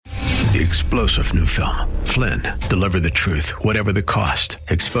The explosive new film, Flynn, deliver the truth, whatever the cost,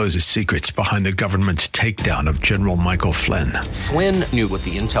 exposes secrets behind the government's takedown of General Michael Flynn. Flynn knew what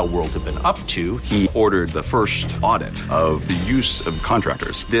the intel world had been up to. He ordered the first audit of the use of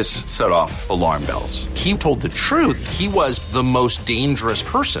contractors. This set off alarm bells. He told the truth. He was the most dangerous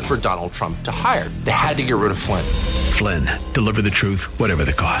person for Donald Trump to hire. They had to get rid of Flynn. Flynn, deliver the truth, whatever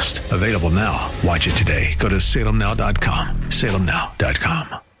the cost. Available now. Watch it today. Go to salemnow.com.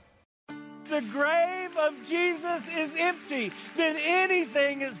 salemnow.com. The grave of Jesus is empty, then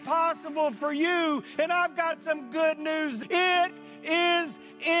anything is possible for you. And I've got some good news. It is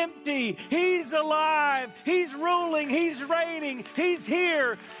empty. He's alive. He's ruling. He's reigning. He's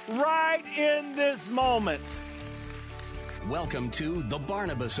here right in this moment. Welcome to The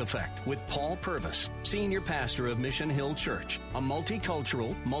Barnabas Effect with Paul Purvis, Senior Pastor of Mission Hill Church, a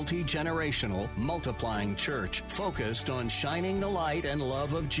multicultural, multi-generational, multiplying church focused on shining the light and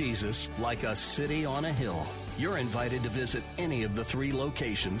love of Jesus like a city on a hill. You're invited to visit any of the 3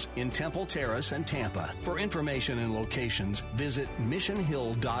 locations in Temple Terrace and Tampa. For information and locations, visit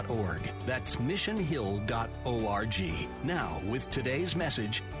missionhill.org. That's missionhill.org. Now, with today's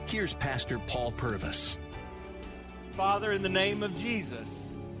message, here's Pastor Paul Purvis. Father, in the name of Jesus,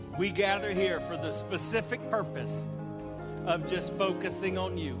 we gather here for the specific purpose of just focusing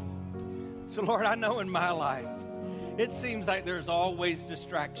on you. So, Lord, I know in my life, it seems like there's always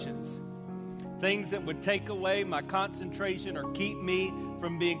distractions, things that would take away my concentration or keep me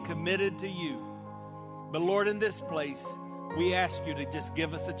from being committed to you. But, Lord, in this place, we ask you to just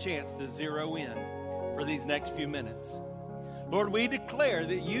give us a chance to zero in for these next few minutes. Lord, we declare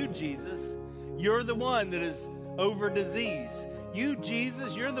that you, Jesus, you're the one that is over disease. You,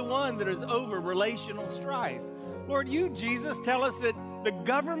 Jesus, you're the one that is over relational strife. Lord, you, Jesus, tell us that the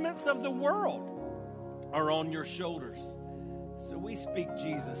governments of the world are on your shoulders. So we speak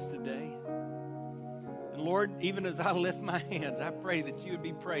Jesus today. And Lord, even as I lift my hands, I pray that you would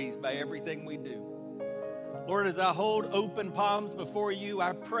be praised by everything we do. Lord, as I hold open palms before you,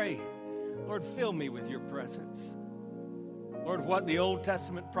 I pray, Lord, fill me with your presence. Lord, what the Old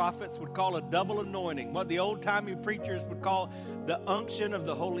Testament prophets would call a double anointing, what the old-timey preachers would call the unction of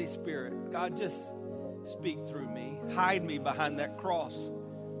the Holy Spirit. God, just speak through me. Hide me behind that cross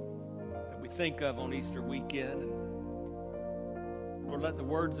that we think of on Easter weekend. And Lord, let the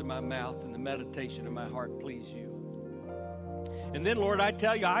words of my mouth and the meditation of my heart please you. And then, Lord, I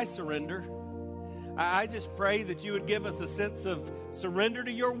tell you, I surrender. I just pray that you would give us a sense of surrender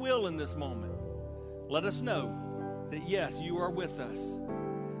to your will in this moment. Let us know that, yes, you are with us.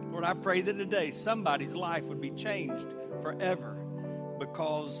 Lord, I pray that today somebody's life would be changed forever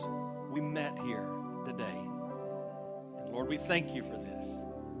because we met here today. And Lord, we thank you for this.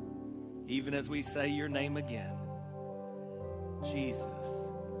 Even as we say your name again, Jesus,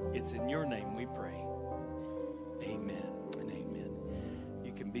 it's in your name we pray. Amen and amen.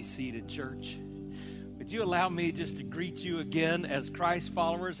 You can be seated, church. Would you allow me just to greet you again as Christ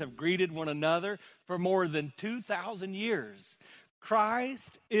followers have greeted one another for more than 2,000 years.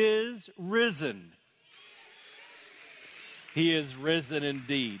 Christ is risen. He is risen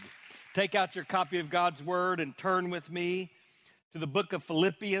indeed. Take out your copy of God's Word and turn with me to the book of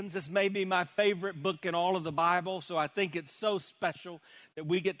Philippians. This may be my favorite book in all of the Bible, so I think it's so special that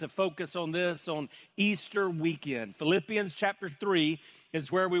we get to focus on this on Easter weekend. Philippians chapter 3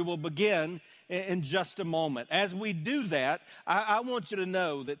 is where we will begin in just a moment. As we do that, I want you to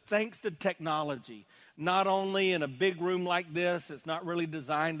know that thanks to technology, not only in a big room like this, it's not really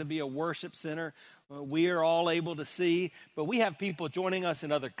designed to be a worship center, we are all able to see, but we have people joining us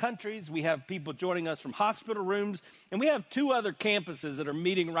in other countries, we have people joining us from hospital rooms, and we have 2 other campuses that are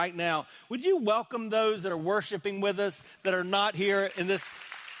meeting right now. Would you welcome those that are worshiping with us that are not here in this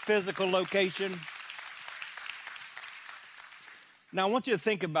physical location? Now, I want you to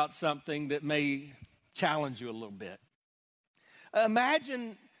think about something that may challenge you a little bit.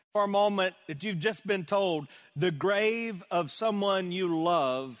 Imagine for a moment that you've just been told the grave of someone you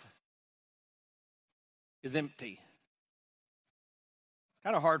love is empty.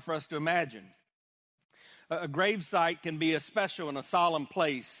 Kind of hard for us to imagine. A grave site can be a special and a solemn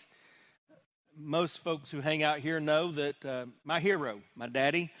place. Most folks who hang out here know that my hero, my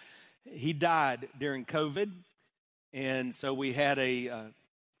daddy, he died during COVID. And so we had a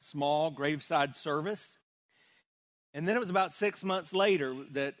small graveside service. And then it was about 6 months later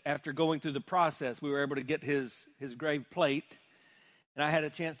that after going through the process, we were able to get his grave plate. And I had a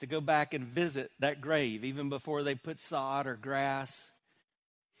chance to go back and visit that grave, even before they put sod or grass.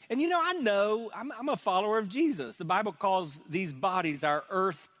 And you know, I'm a follower of Jesus. The Bible calls these bodies our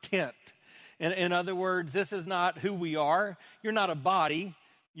earth tent. In other words, this is not who we are. You're not a body.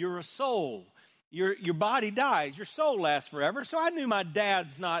 You're a soul. Your body dies. Your soul lasts forever. So I knew my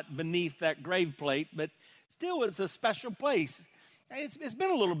dad's not beneath that grave plate, but still it's a special place. It's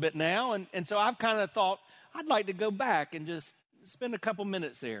been a little bit now, and so I've kind of thought I'd like to go back and just spend a couple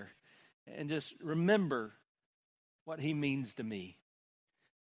minutes there and just remember what he means to me.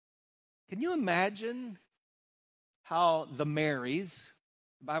 Can you imagine how the Marys,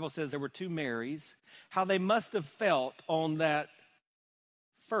 the Bible says there were 2 Marys, how they must have felt on that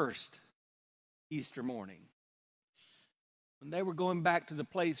first Easter morning when they were going back to the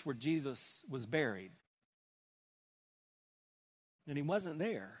place where Jesus was buried and he wasn't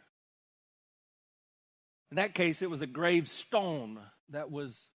there. In that case, it was a gravestone that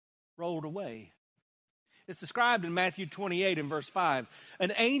was rolled away. It's described in Matthew 28 and verse 5.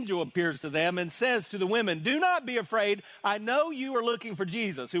 An angel appears to them and says to the women, "Do not be afraid. I know you are looking for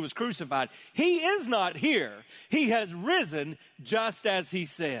Jesus who was crucified. He is not here. He has risen just as he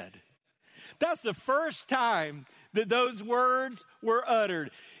said." That's the first time that those words were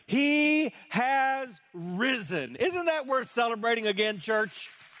uttered. He has risen. Isn't that worth celebrating again, church?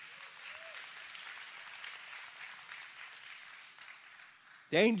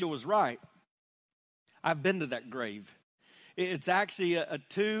 The angel was right. I've been to that grave. It's actually a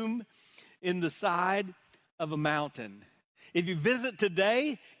tomb in the side of a mountain. If you visit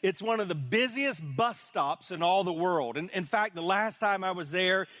today, it's one of the busiest bus stops in all the world. And in fact, the last time I was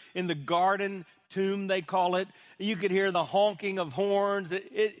there in the garden tomb, they call it, you could hear the honking of horns.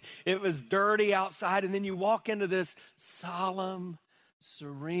 It was dirty outside. And then you walk into this solemn,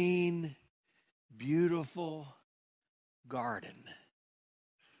 serene, beautiful garden.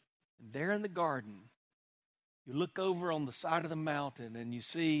 And there in the garden, you look over on the side of the mountain and you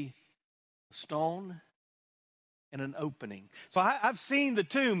see a stone and an opening. So I've seen the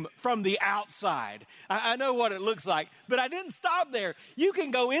tomb from the outside. I know what it looks like, but I didn't stop there. You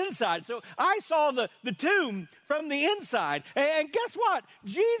can go inside. So I saw the tomb from the inside. And guess what?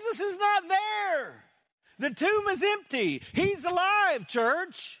 Jesus is not there. The tomb is empty. He's alive,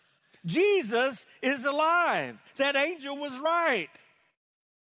 church. Jesus is alive. That angel was right.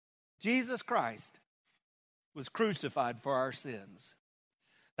 Jesus Christ was crucified for our sins.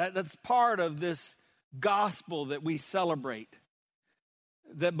 That's part of this gospel that we celebrate.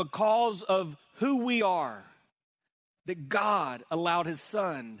 That because of who we are, that God allowed his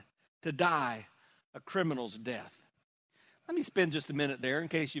son to die a criminal's death. Let me spend just a minute there in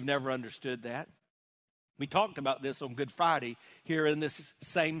case you've never understood that. We talked about this on Good Friday here in this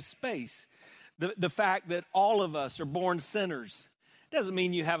same space. The fact that all of us are born sinners. Doesn't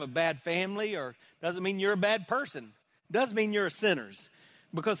mean you have a bad family or doesn't mean you're a bad person. It does mean you're sinners.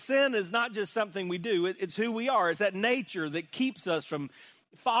 Because sin is not just something we do. It's who we are. It's that nature that keeps us from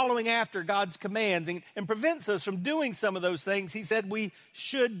following after God's commands and prevents us from doing some of those things he said we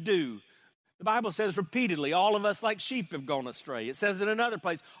should do. The Bible says repeatedly, all of us like sheep have gone astray. It says in another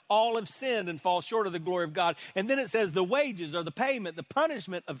place, all have sinned and fall short of the glory of God. And then it says the wages or the payment, the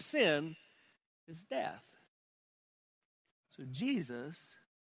punishment of sin is death. So Jesus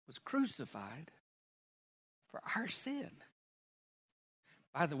was crucified for our sin.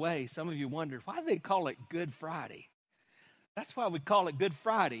 By the way, some of you wondered, why do they call it Good Friday? That's why we call it Good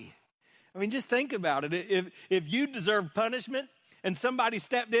Friday. I mean, just think about it. If you deserve punishment and somebody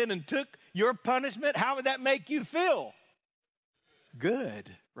stepped in and took your punishment, how would that make you feel? Good,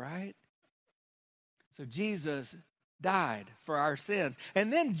 right? So Jesus died for our sins.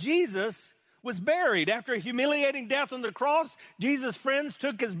 And then Jesus was buried. After a humiliating death on the cross, Jesus' friends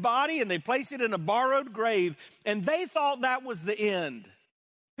took his body and they placed it in a borrowed grave, and they thought that was the end,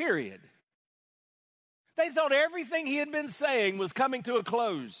 period. They thought everything he had been saying was coming to a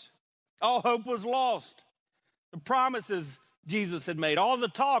close. All hope was lost. The promises Jesus had made, all the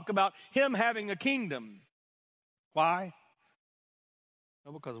talk about him having a kingdom. Why?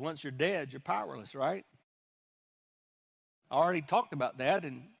 Well, because once you're dead, you're powerless, right? I already talked about that,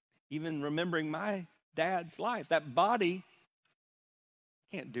 and even remembering my dad's life. That body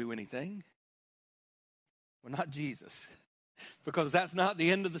can't do anything. Well, not Jesus. Because that's not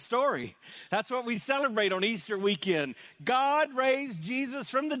the end of the story. That's what we celebrate on Easter weekend. God raised Jesus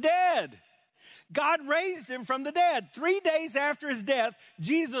from the dead. God raised him from the dead. 3 days after his death,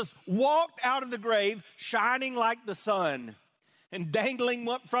 Jesus walked out of the grave shining like the sun. And dangling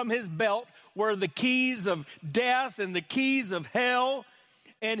from his belt were the keys of death and the keys of hell.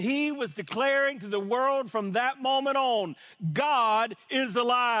 And he was declaring to the world from that moment on, God is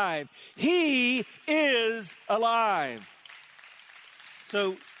alive. He is alive.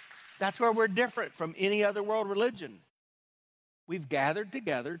 So that's where we're different from any other world religion. We've gathered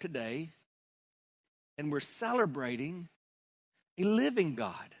together today and we're celebrating a living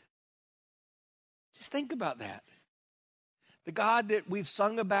God. Just think about that. The God that we've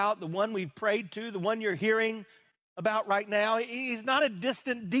sung about, the one we've prayed to, the one you're hearing about right now, he's not a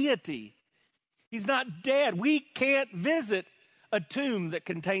distant deity. He's not dead. We can't visit a tomb that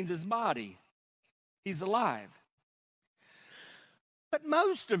contains his body. He's alive. But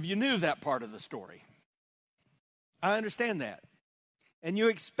most of you knew that part of the story. I understand that. And you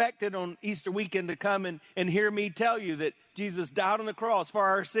expected on Easter weekend to come and hear me tell you that Jesus died on the cross for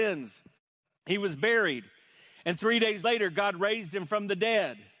our sins. He was buried. And 3 days later, God raised him from the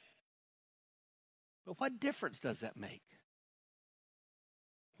dead. But what difference does that make?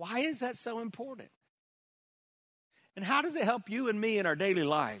 Why is that so important? And how does it help you and me in our daily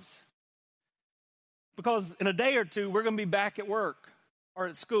lives? Because in a day or two, we're going to be back at work or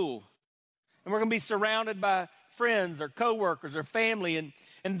at school. And we're going to be surrounded by friends or coworkers or family.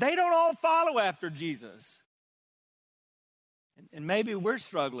 And they don't all follow after Jesus. And maybe we're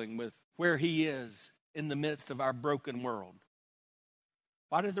struggling with where he is in the midst of our broken world.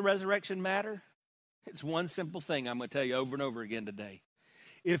 Why does the resurrection matter? It's one simple thing I'm going to tell you over and over again today.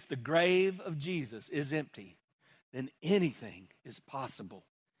 If the grave of Jesus is empty, then anything is possible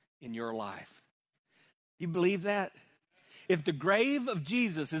in your life. Do you believe that? If the grave of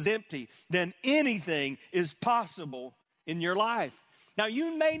Jesus is empty, then anything is possible in your life. Now,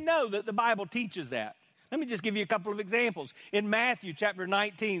 you may know that the Bible teaches that. Let me just give you a couple of examples. In Matthew chapter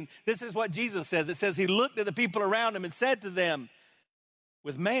 19, this is what Jesus says. It says, he looked at the people around him and said to them,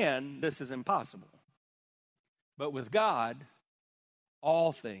 with man, this is impossible. But with God,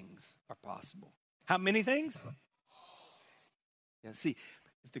 all things are possible. How many things? Yeah, see,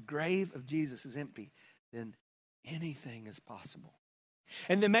 if the grave of Jesus is empty, then anything is possible.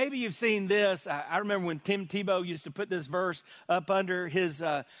 And then maybe you've seen this. I remember when Tim Tebow used to put this verse up under his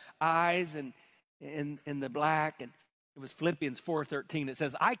eyes and in the black, and it was Philippians 4:13. It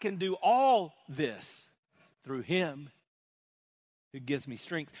says, I can do all this through him who gives me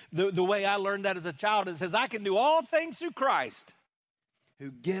strength. The way I learned that as a child, it says, I can do all things through Christ who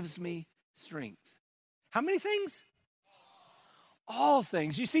gives me strength. How many things? All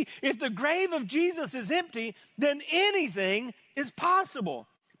things. You see, if the grave of Jesus is empty, then anything is possible.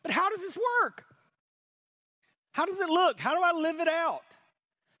 But how does this work? How does it look? How do I live it out?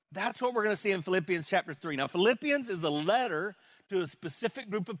 That's what we're going to see in Philippians chapter 3. Now, Philippians is a letter to a specific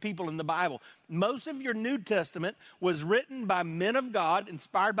group of people in the Bible. Most of your New Testament was written by men of God,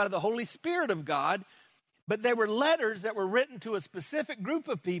 inspired by the Holy Spirit of God, but they were letters that were written to a specific group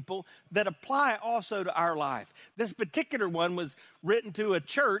of people that apply also to our life. This particular one was written to a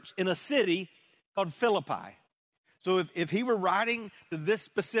church in a city called Philippi. So if he were writing to this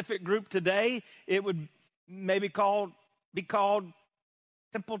specific group today, it would maybe be called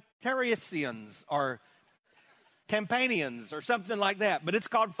Templarians or Campanians or something like that. But it's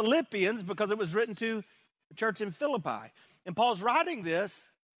called Philippians because it was written to a church in Philippi. And Paul's writing this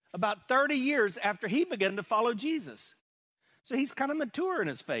about 30 years after he began to follow Jesus. So he's kind of mature in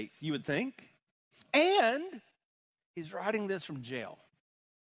his faith, you would think. And he's writing this from jail.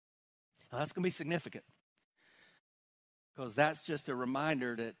 Now that's going to be significant because that's just a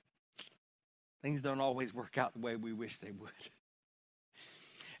reminder that things don't always work out the way we wish they would.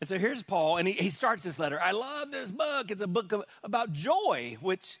 And so here's Paul, and he starts this letter. I love this book. It's a book about joy,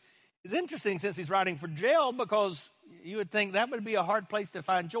 which is interesting since he's writing for jail because you would think that would be a hard place to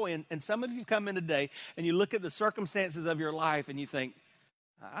find joy. And some of you come in today and you look at the circumstances of your life and you think,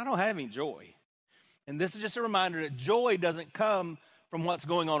 I don't have any joy. And this is just a reminder that joy doesn't come from what's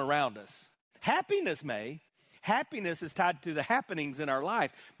going on around us. Happiness may. Happiness is tied to the happenings in our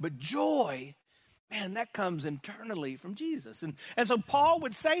life. But joy, man, that comes internally from Jesus. And so Paul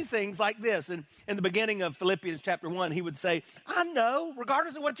would say things like this. And in the beginning of Philippians chapter 1, he would say, I know,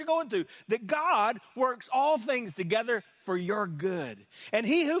 regardless of what you're going through, that God works all things together for your good. And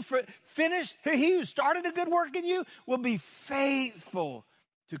he who started a good work in you will be faithful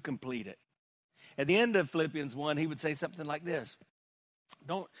to complete it. At the end of Philippians 1, he would say something like this.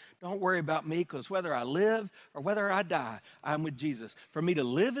 Don't worry about me, because whether I live or whether I die, I'm with Jesus. For me to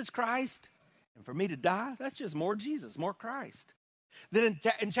live is Christ, and for me to die, that's just more Jesus, more Christ. Then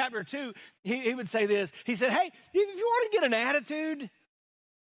in chapter 2, he would say this. He said, hey, if you want to get an attitude,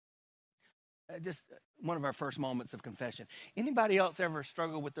 just one of our first moments of confession. Anybody else ever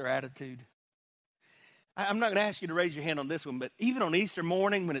struggle with their attitude? I'm not going to ask you to raise your hand on this one, but even on Easter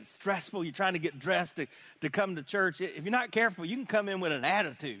morning when it's stressful, you're trying to get dressed to come to church, if you're not careful, you can come in with an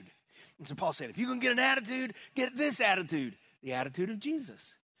attitude. And so Paul said, if you're going to get an attitude, get this attitude, the attitude of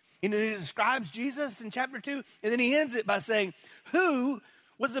Jesus. And he describes Jesus in chapter 2, and then he ends it by saying, who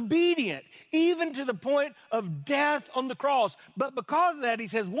was obedient, even to the point of death on the cross. But because of that, he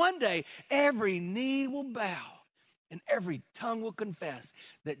says, one day every knee will bow and every tongue will confess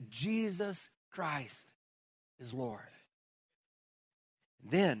that Jesus Christ is Lord.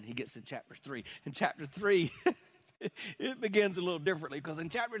 Then he gets to chapter 3. In chapter 3, it begins a little differently, because in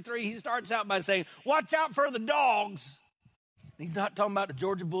chapter 3, he starts out by saying, watch out for the dogs. He's not talking about the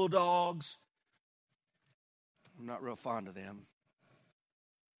Georgia Bulldogs. I'm not real fond of them.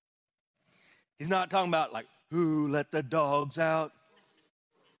 He's not talking about like, who let the dogs out?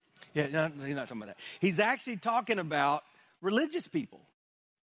 Yeah, no, he's not talking about that. He's actually talking about religious people.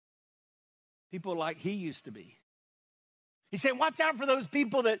 People like he used to be. He's saying, watch out for those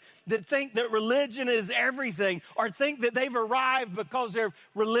people that think that religion is everything, or think that they've arrived because they're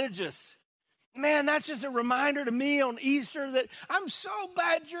religious. Man, that's just a reminder to me on Easter that I'm so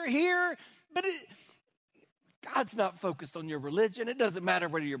glad you're here, but God's not focused on your religion. It doesn't matter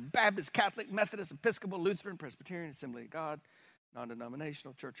whether you're Baptist, Catholic, Methodist, Episcopal, Lutheran, Presbyterian, Assembly of God,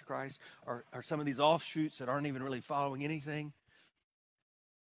 non-denominational, Church of Christ, or some of these offshoots that aren't even really following anything.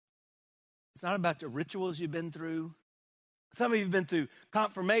 It's not about the rituals you've been through. Some of you have been through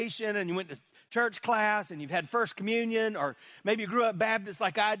confirmation and you went to church class and you've had first communion, or maybe you grew up Baptist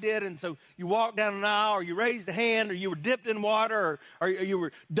like I did, and so you walked down an aisle, or you raised a hand, or you were dipped in water, or you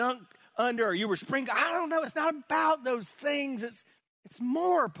were dunked under, or you were sprinkled. I don't know. It's not about those things. It's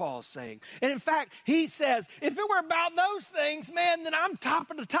more, Paul's saying. And in fact, he says, if it were about those things, man, then I'm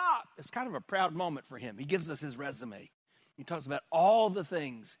top of the top. It's kind of a proud moment for him. He gives us his resume. He talks about all the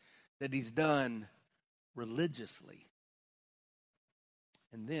things that he's done religiously.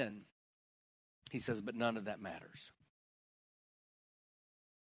 And then he says, but none of that matters.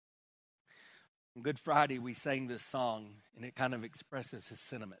 On Good Friday, we sang this song, and it kind of expresses his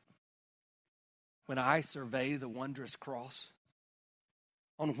sentiment. When I survey the wondrous cross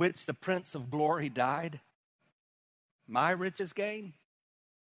on which the Prince of Glory died, my richest gain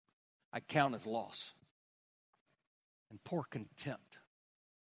I count as loss and pour contempt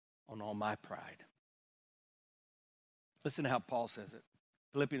on all my pride. Listen to how Paul says it.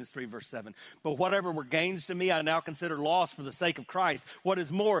 Philippians 3, verse 7. But whatever were gains to me, I now consider loss for the sake of Christ. What is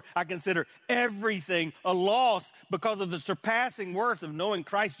more, I consider everything a loss because of the surpassing worth of knowing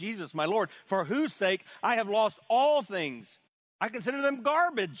Christ Jesus, my Lord, for whose sake I have lost all things. I consider them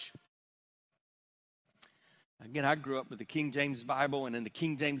garbage. Again, I grew up with the King James Bible, and in the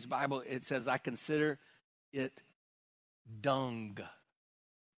King James Bible, it says, I consider it dung. You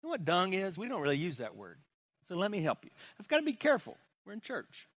know what dung is? We don't really use that word. So let me help you. I've got to be careful. We're in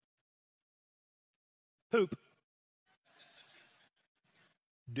church. Poop.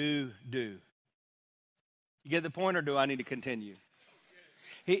 Do. You get the point, or do I need to continue?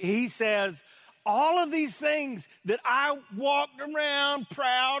 He says, all of these things that I walked around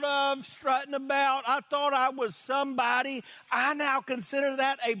proud of, strutting about, I thought I was somebody, I now consider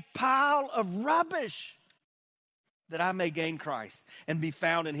that a pile of rubbish, that I may gain Christ and be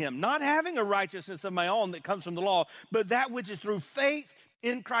found in him, not having a righteousness of my own that comes from the law, but that which is through faith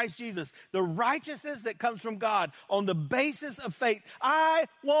in Christ Jesus, the righteousness that comes from God on the basis of faith. I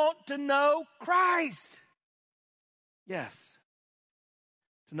want to know Christ. Yes.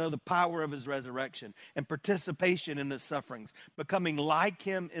 To know the power of his resurrection and participation in his sufferings, becoming like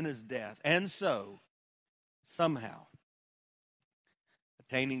him in his death, and so somehow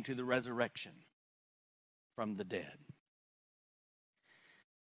attaining to the resurrection from the dead.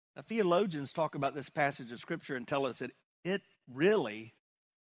 Now, theologians talk about this passage of Scripture and tell us that it really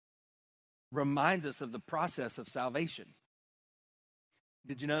reminds us of the process of salvation.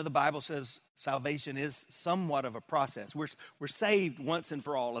 Did you know the Bible says salvation is somewhat of a process? We're saved once and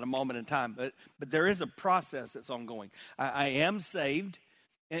for all at a moment in time, but there is a process that's ongoing. I am saved,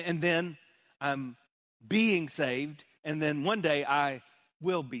 and then I'm being saved, and then one day I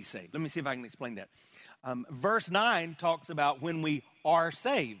will be saved. Let me see if I can explain that. Verse 9 talks about when we are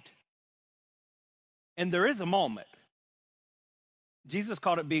saved. And there is a moment. Jesus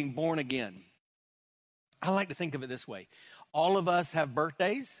called it being born again. I like to think of it this way. All of us have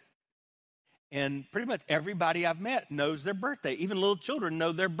birthdays, and pretty much everybody I've met knows their birthday. Even little children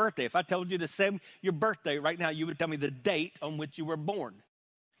know their birthday. If I told you to say your birthday right now, you would tell me the date on which you were born.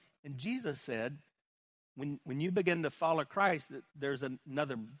 And Jesus said, when you begin to follow Christ, there's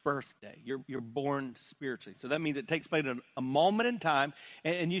another birthday. You're born spiritually. So that means it takes place at a moment in time,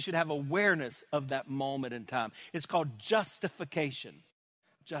 and you should have awareness of that moment in time. It's called justification.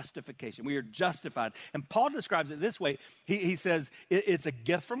 Justification. We are justified. And Paul describes it this way. He says it's a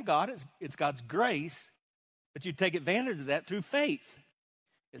gift from God. It's God's grace, but you take advantage of that through faith.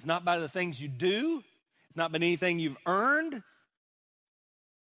 It's not by the things you do. It's not by anything you've earned.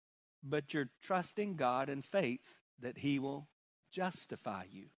 but you're trusting God in faith that he will justify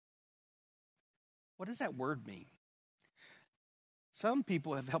you. What does that word mean? Some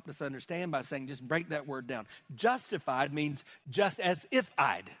people have helped us understand by saying, just break that word down. Justified means just as if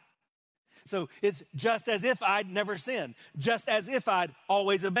I'd. So it's just as if I'd never sinned, just as if I'd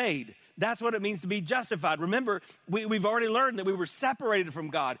always obeyed. That's what it means to be justified. Remember, we've already learned that we were separated from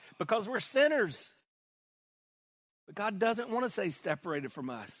God because we're sinners. But God doesn't want to stay separated from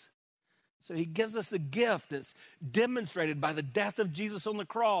us. So he gives us a gift that's demonstrated by the death of Jesus on the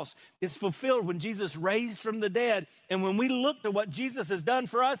cross. It's fulfilled when Jesus raised from the dead. And when we look to what Jesus has done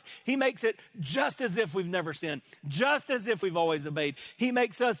for us, he makes it just as if we've never sinned, just as if we've always obeyed. He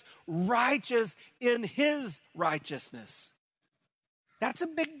makes us righteous in his righteousness. That's a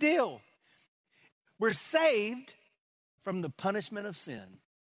big deal. We're saved from the punishment of sin.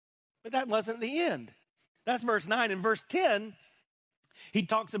 But that wasn't the end. That's verse 9. In verse 10, he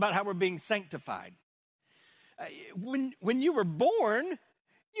talks about how we're being sanctified. When you were born,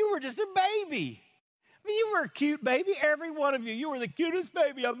 you were just a baby. I mean, you were a cute baby, every one of you. You were the cutest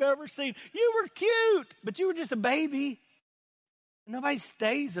baby I've ever seen. You were cute, but you were just a baby. Nobody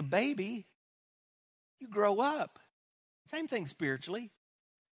stays a baby. You grow up. Same thing spiritually.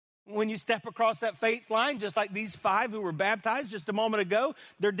 When you step across that faith line, just like these 5 who were baptized just a moment ago,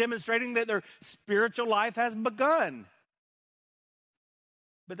 they're demonstrating that their spiritual life has begun.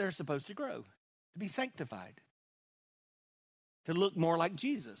 But they're supposed to grow, to be sanctified, to look more like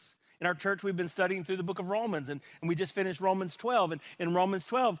Jesus. In our church, we've been studying through the book of Romans, and we just finished Romans 12. And in Romans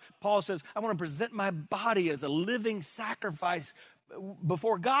 12, Paul says, I want to present my body as a living sacrifice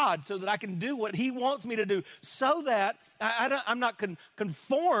before God so that I can do what he wants me to do, so that I'm not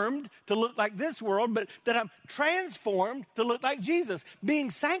conformed to look like this world, but that I'm transformed to look like Jesus. Being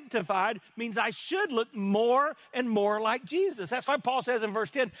sanctified means I should look more and more like Jesus. That's why Paul says in verse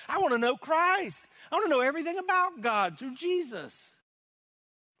 10, I want to know Christ. I want to know everything about God through Jesus.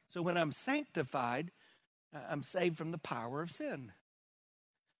 So when I'm sanctified, I'm saved from the power of sin.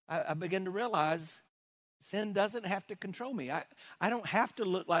 I begin to realize sin doesn't have to control me. I don't have to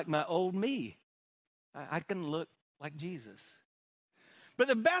look like my old me. I can look like Jesus. But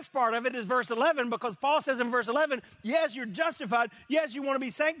the best part of it is verse 11, because Paul says in verse 11, yes, you're justified. Yes, you want to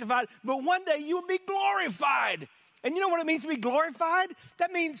be sanctified, but one day you will be glorified. And you know what it means to be glorified?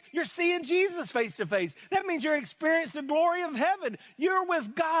 That means you're seeing Jesus face to face. That means you're experiencing the glory of heaven. You're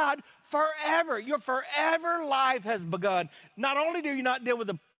with God forever. Your forever life has begun. Not only do you not deal with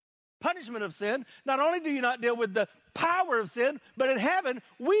the punishment of sin, not only do you not deal with the power of sin, but in heaven,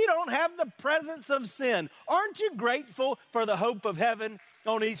 we don't have the presence of sin. Aren't you grateful for the hope of heaven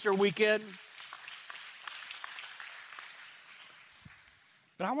on Easter weekend?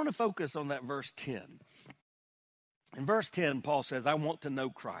 But I want to focus on that verse 10. In verse 10, Paul says, I want to know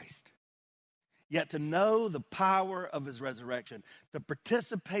Christ, yet to know the power of his resurrection, the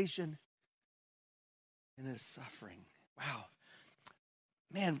participation in his suffering. Wow.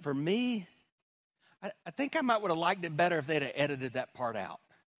 Man, for me, I think I might would have liked it better if they'd have edited that part out.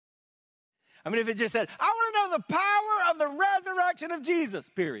 I mean, if it just said, I want to know the power of the resurrection of Jesus,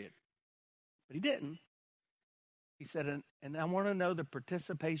 period. But he didn't. He said, and I want to know the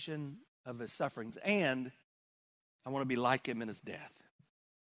participation of his sufferings, and I want to be like him in his death.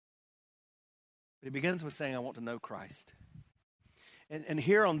 But he begins with saying, I want to know Christ. And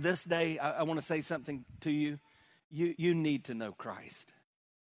here on this day, I want to say something to you. You need to know Christ.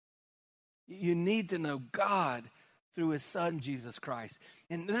 You need to know God through his son, Jesus Christ.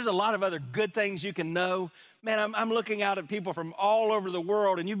 And there's a lot of other good things you can know. Man, I'm looking out at people from all over the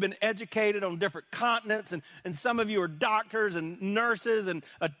world, and you've been educated on different continents, and some of you are doctors and nurses and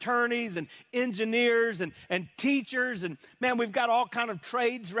attorneys and engineers and teachers. And man, we've got all kind of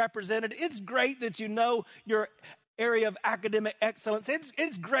trades represented. It's great that you know your area of academic excellence.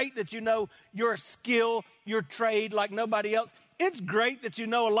 It's great that you know your skill, your trade like nobody else. It's great that you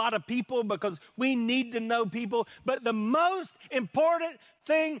know a lot of people, because we need to know people. But the most important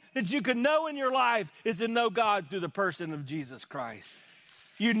thing that you can know in your life is to know God through the person of Jesus Christ.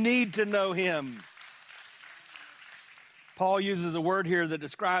 You need to know him. Paul uses a word here that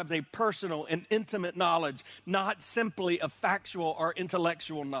describes a personal and intimate knowledge, not simply a factual or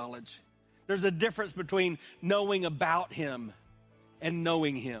intellectual knowledge. There's a difference between knowing about him and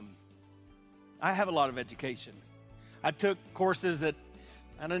knowing him. I have a lot of education. I took courses that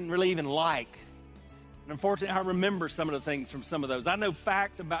I didn't really even like. And unfortunately, I remember some of the things from some of those. I know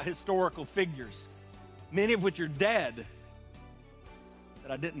facts about historical figures, many of which are dead, but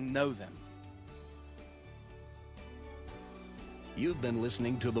I didn't know them. You've been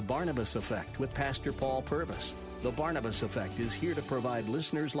listening to The Barnabas Effect with Pastor Paul Purvis. The Barnabas Effect is here to provide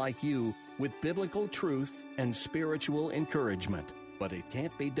listeners like you with biblical truth and spiritual encouragement. But it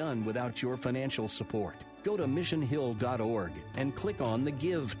can't be done without your financial support. Go to missionhill.org and click on the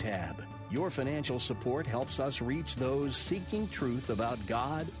Give tab. Your financial support helps us reach those seeking truth about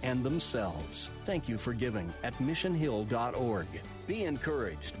God and themselves. Thank you for giving at missionhill.org. Be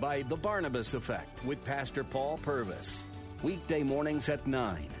encouraged by The Barnabas Effect with Pastor Paul Purvis. Weekday mornings at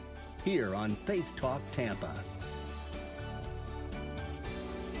 9, here on Faith Talk Tampa.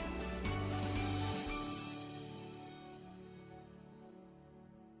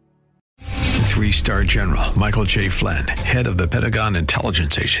 Three-star General Michael J. Flynn, head of the Pentagon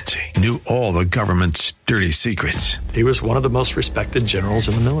Intelligence Agency, knew all the government's dirty secrets. He was one of the most respected generals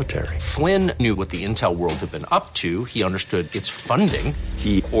in the military. Flynn knew what the intel world had been up to. He understood its funding.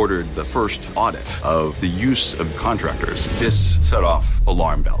 He ordered the first audit of the use of contractors. This set off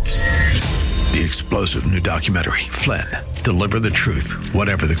alarm bells. The explosive new documentary, Flynn, Deliver the Truth,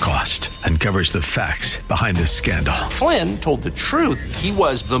 Whatever the Cost, uncovers the facts behind this scandal. Flynn told the truth. He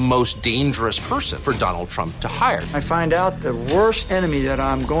was the most dangerous person for Donald Trump to hire. I find out the worst enemy that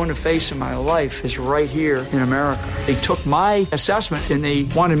I'm going to face in my life is right here in America. They took my assessment and they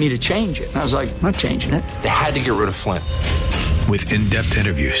wanted me to change it. And I was like, I'm not changing it. They had to get rid of Flynn. With in-depth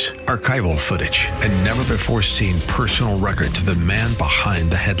interviews, archival footage, and never-before-seen personal records of the man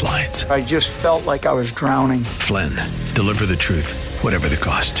behind the headlines. I just felt like I was drowning. Flynn, Deliver the Truth, Whatever the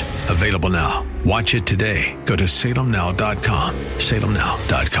Cost. Available now. Watch it today. Go to salemnow.com.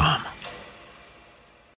 salemnow.com.